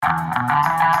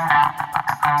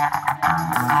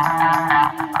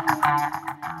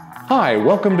Hi,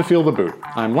 welcome to Feel the Boot.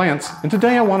 I'm Lance, and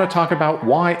today I want to talk about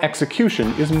why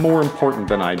execution is more important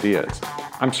than ideas.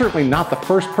 I'm certainly not the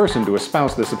first person to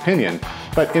espouse this opinion,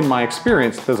 but in my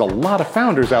experience, there's a lot of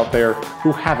founders out there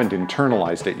who haven't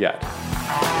internalized it yet.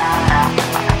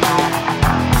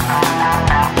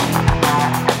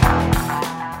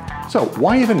 So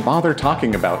why even bother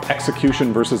talking about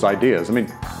execution versus ideas? I mean,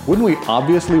 wouldn't we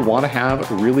obviously want to have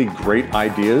really great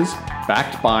ideas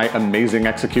backed by amazing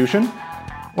execution?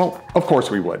 Well, of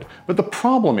course we would. But the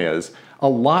problem is, a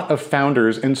lot of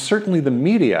founders, and certainly the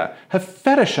media, have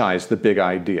fetishized the big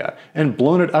idea and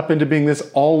blown it up into being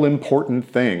this all-important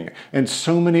thing. And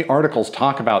so many articles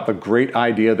talk about the great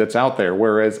idea that's out there,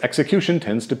 whereas execution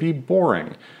tends to be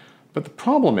boring. But the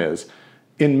problem is,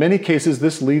 in many cases,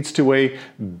 this leads to a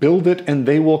build it and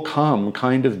they will come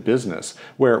kind of business,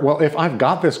 where, well, if I've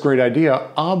got this great idea,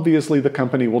 obviously the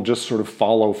company will just sort of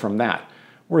follow from that,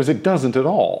 whereas it doesn't at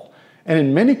all. And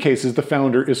in many cases, the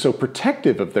founder is so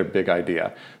protective of their big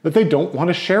idea that they don't want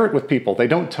to share it with people. They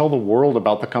don't tell the world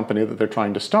about the company that they're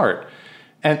trying to start.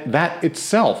 And that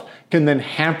itself can then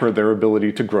hamper their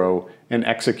ability to grow and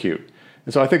execute.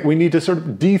 And so I think we need to sort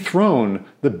of dethrone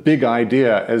the big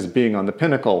idea as being on the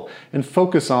pinnacle and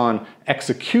focus on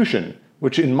execution,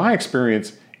 which in my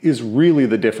experience is really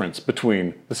the difference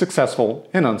between the successful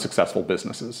and unsuccessful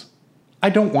businesses.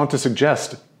 I don't want to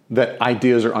suggest that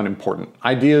ideas are unimportant.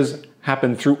 Ideas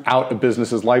happen throughout a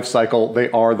business's life cycle.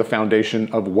 They are the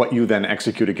foundation of what you then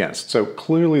execute against. So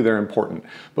clearly they're important.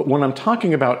 But when I'm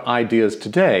talking about ideas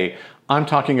today, I'm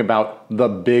talking about the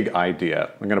big idea.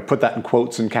 I'm going to put that in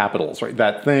quotes and capitals, right?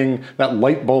 That thing, that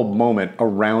light bulb moment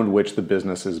around which the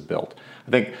business is built.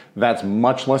 I think that's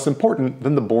much less important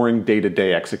than the boring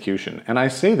day-to-day execution. And I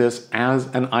say this as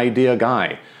an idea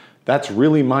guy. That's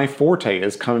really my forte,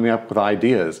 is coming up with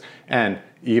ideas. And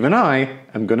even I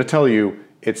am going to tell you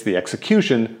it's the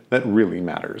execution that really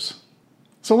matters.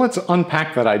 So let's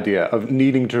unpack that idea of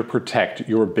needing to protect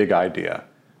your big idea.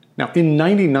 Now, in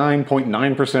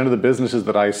 99.9% of the businesses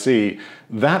that I see,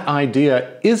 that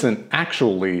idea isn't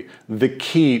actually the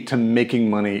key to making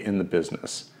money in the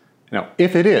business. Now,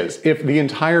 if it is, if the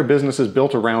entire business is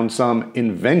built around some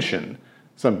invention,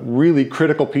 some really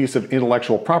critical piece of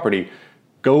intellectual property,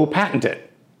 go patent it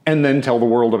and then tell the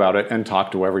world about it and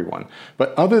talk to everyone.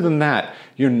 But other than that,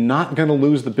 you're not going to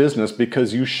lose the business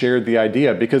because you shared the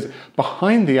idea, because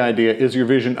behind the idea is your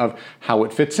vision of how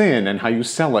it fits in and how you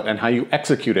sell it and how you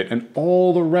execute it and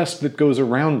all the rest that goes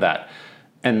around that.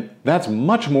 And that's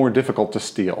much more difficult to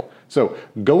steal. So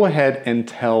go ahead and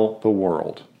tell the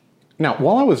world. Now,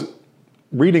 while I was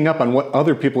reading up on what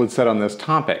other people had said on this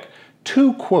topic,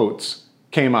 two quotes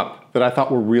came up that I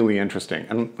thought were really interesting.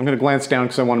 And I'm going to glance down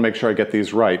because I want to make sure I get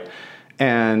these right.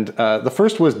 And the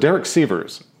first was Derek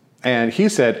Sivers. And he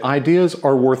said, ideas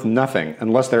are worth nothing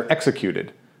unless they're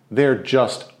executed. They're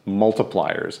just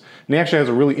multipliers. And he actually has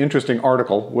a really interesting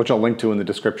article, which I'll link to in the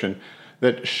description,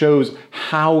 that shows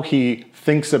how he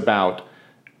thinks about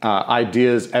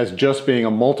ideas as just being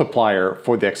a multiplier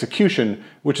for the execution,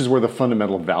 which is where the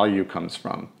fundamental value comes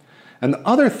from. And the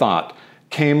other thought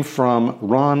came from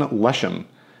Ron Lesham.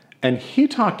 And he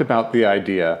talked about the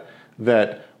idea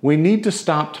that we need to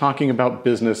stop talking about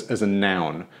business as a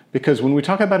noun, because when we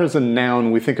talk about it as a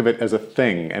noun, we think of it as a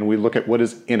thing and we look at what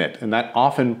is in it. And that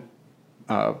often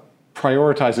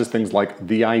prioritizes things like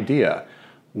the idea.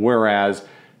 Whereas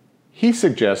he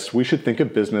suggests we should think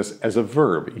of business as a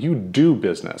verb. You do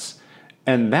business.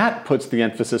 And that puts the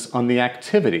emphasis on the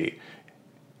activity.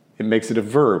 It makes it a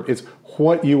verb. It's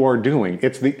what you are doing.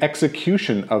 It's the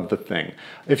execution of the thing.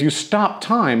 If you stop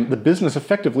time, the business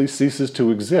effectively ceases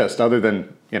to exist, other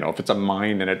than, if it's a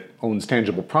mine and it owns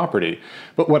tangible property.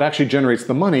 But what actually generates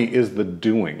the money is the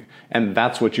doing. And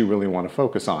that's what you really want to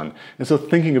focus on. And so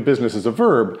thinking of business as a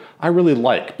verb, I really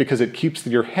like, because it keeps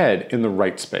your head in the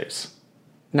right space.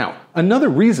 Now, another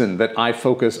reason that I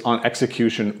focus on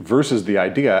execution versus the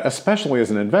idea, especially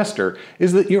as an investor,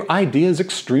 is that your idea is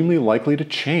extremely likely to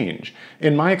change.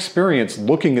 In my experience,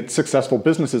 looking at successful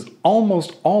businesses,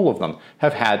 almost all of them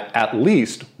have had at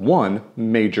least one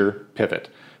major pivot.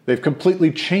 They've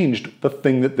completely changed the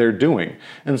thing that they're doing.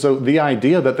 And so the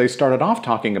idea that they started off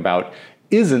talking about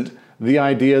isn't the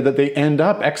idea that they end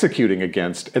up executing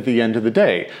against at the end of the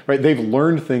day, right? They've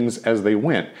learned things as they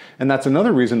went. And that's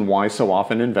another reason why so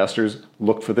often investors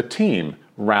look for the team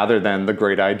rather than the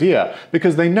great idea,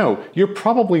 because they know you're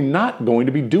probably not going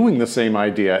to be doing the same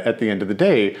idea at the end of the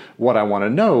day. What I want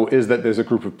to know is that there's a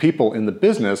group of people in the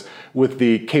business with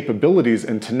the capabilities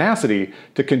and tenacity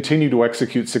to continue to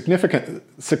execute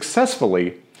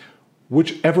successfully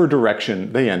whichever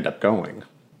direction they end up going.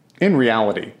 In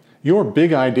reality, your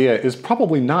big idea is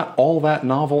probably not all that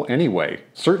novel anyway,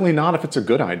 certainly not if it's a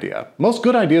good idea. Most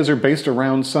good ideas are based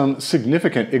around some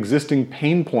significant existing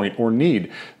pain point or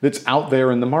need that's out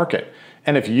there in the market.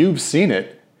 And if you've seen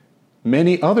it,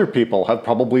 many other people have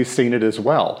probably seen it as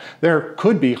well. There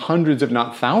could be hundreds if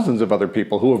not thousands of other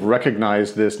people who have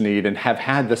recognized this need and have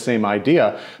had the same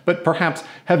idea, but perhaps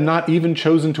have not even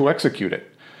chosen to execute it.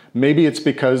 Maybe it's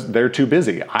because they're too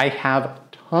busy. I have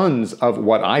tons of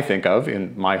what I think of,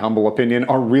 in my humble opinion,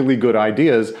 are really good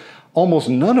ideas, almost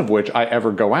none of which I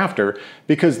ever go after,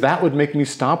 because that would make me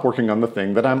stop working on the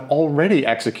thing that I'm already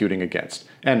executing against.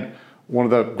 And one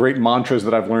of the great mantras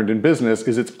that I've learned in business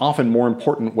is it's often more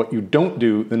important what you don't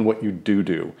do than what you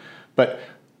do. But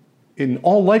in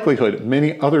all likelihood,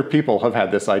 many other people have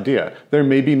had this idea. There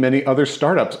may be many other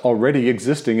startups already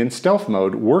existing in stealth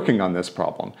mode working on this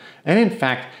problem. And in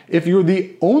fact, if you're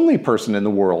the only person in the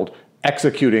world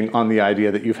executing on the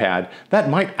idea that you've had, that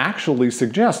might actually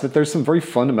suggest that there's some very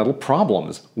fundamental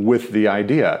problems with the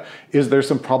idea. Is there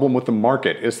some problem with the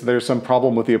market? Is there some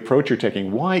problem with the approach you're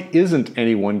taking? Why isn't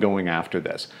anyone going after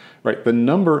this? Right? The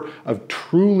number of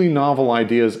truly novel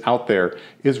ideas out there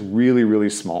is really, really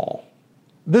small.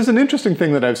 There's an interesting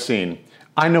thing that I've seen.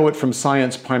 I know it from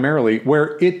science primarily,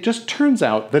 where it just turns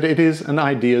out that it is an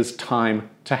idea's time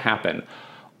to happen.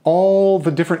 All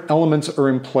the different elements are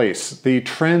in place, the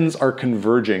trends are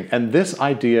converging, and this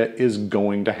idea is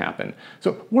going to happen.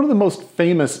 So one of the most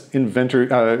famous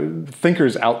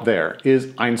thinkers out there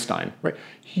is Einstein, right?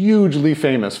 Hugely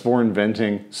famous for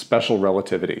inventing special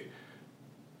relativity.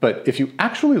 But if you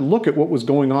actually look at what was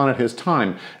going on at his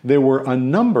time, there were a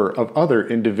number of other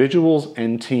individuals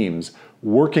and teams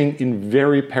working in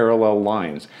very parallel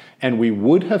lines, and we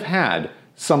would have had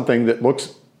something that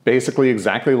looks basically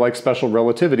exactly like special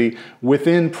relativity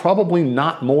within probably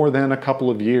not more than a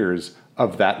couple of years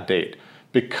of that date.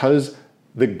 Because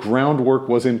the groundwork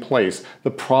was in place, the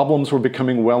problems were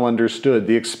becoming well understood,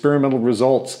 the experimental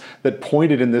results that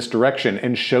pointed in this direction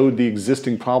and showed the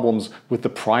existing problems with the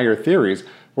prior theories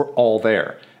were all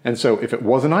there. And so if it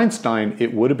wasn't Einstein,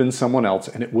 it would have been someone else,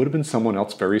 and it would have been someone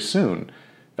else very soon.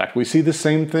 In fact, we see the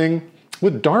same thing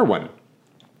with Darwin.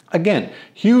 Again,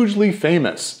 hugely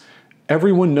famous.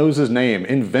 Everyone knows his name,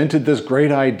 invented this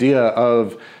great idea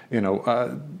of,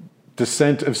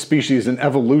 descent of species and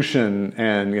evolution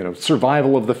and,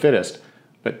 survival of the fittest.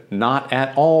 But not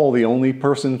at all the only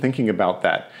person thinking about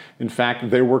that. In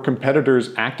fact, there were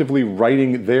competitors actively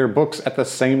writing their books at the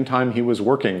same time he was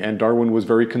working, and Darwin was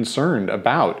very concerned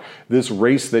about this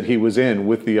race that he was in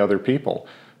with the other people.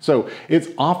 So it's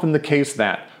often the case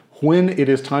that when it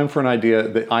is time for an idea,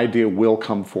 the idea will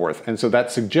come forth. And so that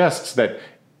suggests that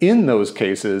in those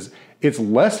cases, it's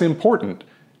less important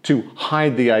to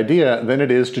hide the idea than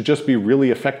it is to just be really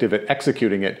effective at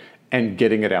executing it and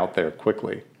getting it out there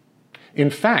quickly. In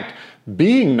fact,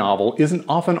 being novel isn't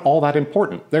often all that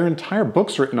important. There are entire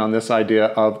books written on this idea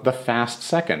of the fast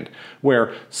second,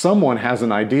 where someone has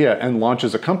an idea and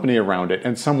launches a company around it,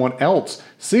 and someone else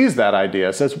sees that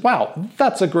idea, says, wow,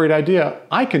 that's a great idea,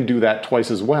 I can do that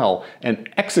twice as well, and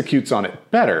executes on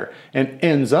it better, and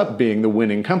ends up being the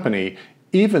winning company,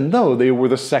 even though they were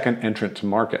the second entrant to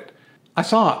market. I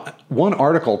saw one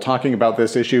article talking about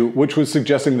this issue, which was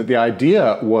suggesting that the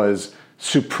idea was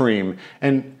supreme,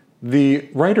 and the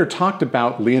writer talked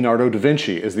about Leonardo da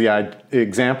Vinci as the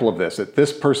example of this, that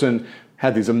this person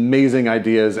had these amazing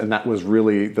ideas and that was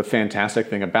really the fantastic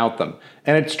thing about them.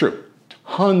 And it's true,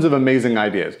 tons of amazing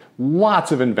ideas,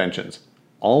 lots of inventions,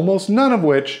 almost none of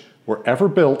which were ever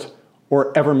built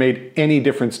or ever made any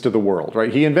difference to the world,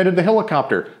 right? He invented the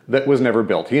helicopter that was never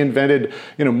built. He invented,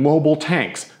 mobile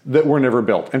tanks that were never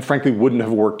built, and frankly wouldn't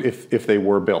have worked if they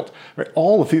were built. Right?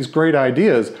 All of these great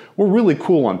ideas were really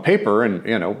cool on paper and,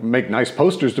 make nice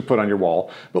posters to put on your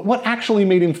wall, but what actually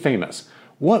made him famous?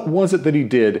 What was it that he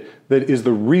did that is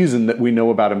the reason that we know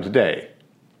about him today?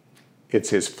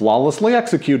 It's his flawlessly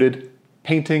executed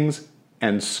paintings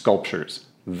and sculptures.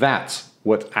 That's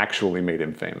what actually made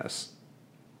him famous.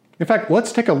 In fact,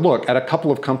 let's take a look at a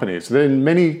couple of companies that in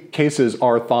many cases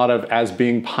are thought of as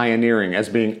being pioneering, as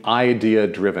being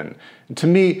idea-driven. To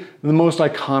me, the most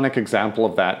iconic example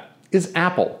of that is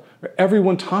Apple.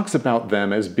 Everyone talks about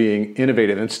them as being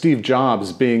innovative and Steve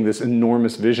Jobs being this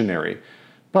enormous visionary.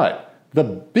 But the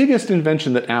biggest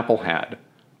invention that Apple had,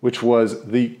 which was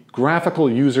the graphical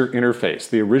user interface,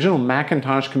 the original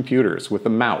Macintosh computers with the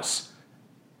mouse,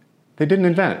 they didn't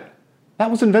invent.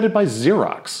 That was invented by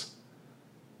Xerox.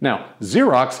 Now,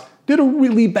 Xerox did a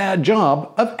really bad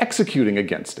job of executing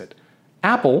against it.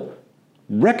 Apple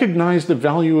recognized the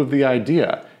value of the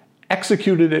idea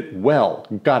executed it well,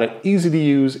 got it easy to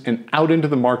use and out into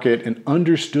the market and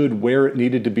understood where it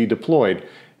needed to be deployed,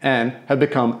 and have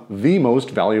become the most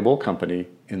valuable company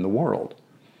in the world.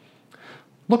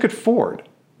 Look at Ford,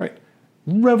 right?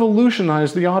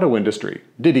 Revolutionized the auto industry.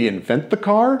 Did he invent the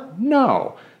car?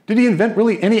 No. Did he invent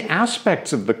really any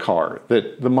aspects of the car,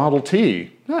 the Model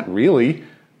T? Not really.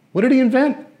 What did he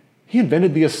invent? He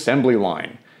invented the assembly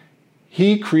line.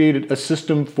 He created a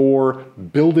system for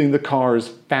building the cars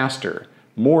faster,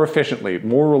 more efficiently,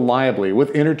 more reliably,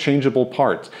 with interchangeable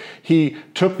parts. He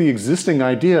took the existing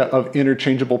idea of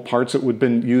interchangeable parts that would have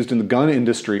been used in the gun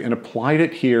industry and applied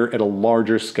it here at a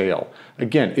larger scale.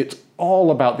 Again, it's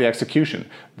all about the execution.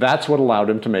 That's what allowed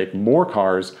him to make more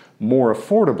cars more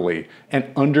affordably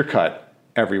and undercut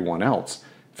everyone else.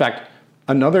 In fact,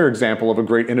 another example of a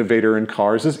great innovator in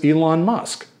cars is Elon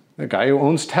Musk, the guy who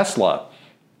owns Tesla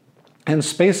and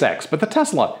SpaceX. But the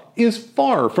Tesla is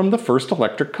far from the first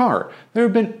electric car. There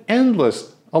have been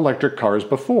endless electric cars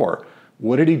before.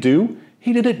 What did he do?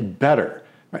 He did it better.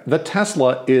 The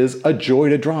Tesla is a joy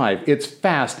to drive. It's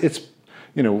fast, it's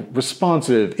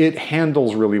responsive, it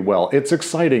handles really well, it's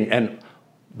exciting, and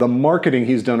the marketing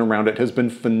he's done around it has been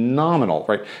phenomenal,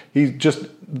 right?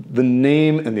 The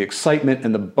name and the excitement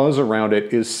and the buzz around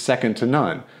it is second to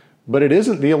none. But it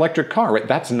isn't the electric car, right?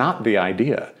 That's not the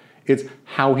idea. It's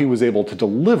how he was able to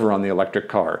deliver on the electric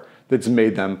car that's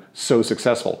made them so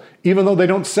successful. Even though they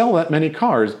don't sell that many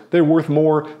cars, they're worth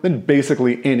more than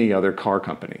basically any other car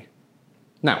company.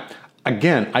 Now,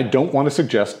 again, I don't want to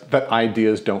suggest that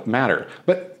ideas don't matter,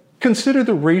 but consider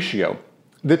the ratio.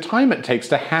 The time it takes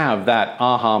to have that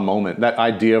aha moment, that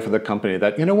idea for the company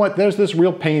that, you know what, there's this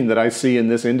real pain that I see in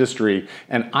this industry,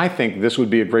 and I think this would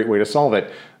be a great way to solve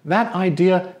it. That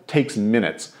idea takes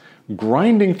minutes.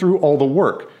 Grinding through all the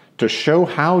work to show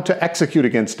how to execute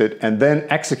against it and then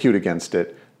execute against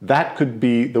it, that could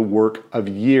be the work of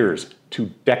years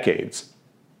to decades.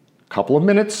 A couple of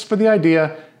minutes for the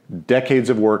idea, decades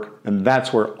of work, and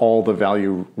that's where all the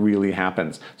value really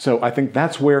happens. So I think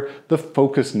that's where the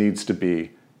focus needs to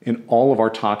be in all of our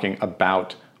talking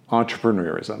about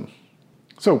entrepreneurism.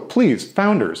 So please,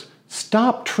 founders,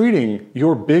 stop treating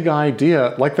your big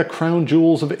idea like the crown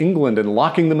jewels of England and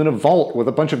locking them in a vault with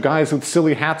a bunch of guys with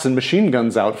silly hats and machine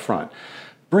guns out front.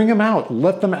 Bring them out,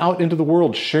 let them out into the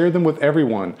world, share them with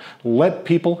everyone. Let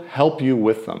people help you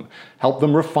with them. Help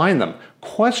them refine them.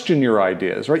 Question your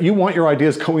ideas, right? You want your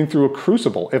ideas going through a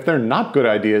crucible. If they're not good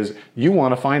ideas, you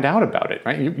want to find out about it,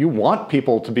 right? You want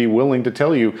people to be willing to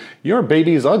tell you, your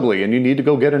baby's ugly and you need to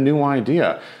go get a new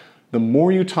idea. The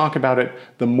more you talk about it,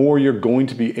 the more you're going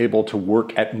to be able to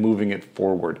work at moving it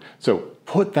forward. So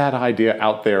put that idea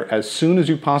out there as soon as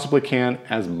you possibly can,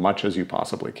 as much as you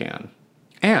possibly can.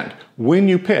 And when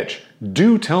you pitch,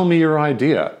 do tell me your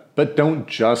idea, but don't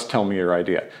just tell me your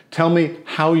idea. Tell me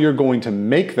how you're going to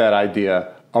make that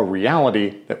idea a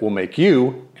reality that will make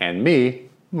you and me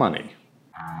money.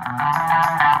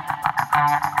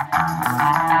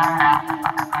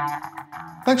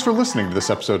 Thanks for listening to this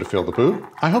episode of Feel the Boot.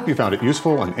 I hope you found it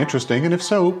useful and interesting, and if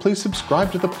so, please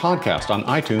subscribe to the podcast on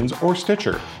iTunes or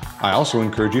Stitcher. I also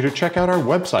encourage you to check out our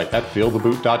website at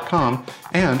feeltheboot.com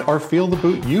and our Feel the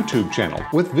Boot YouTube channel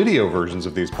with video versions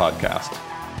of these podcasts.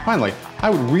 Finally,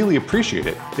 I would really appreciate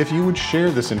it if you would share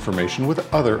this information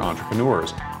with other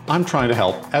entrepreneurs. I'm trying to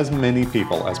help as many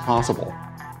people as possible.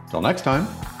 Till next time,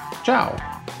 ciao.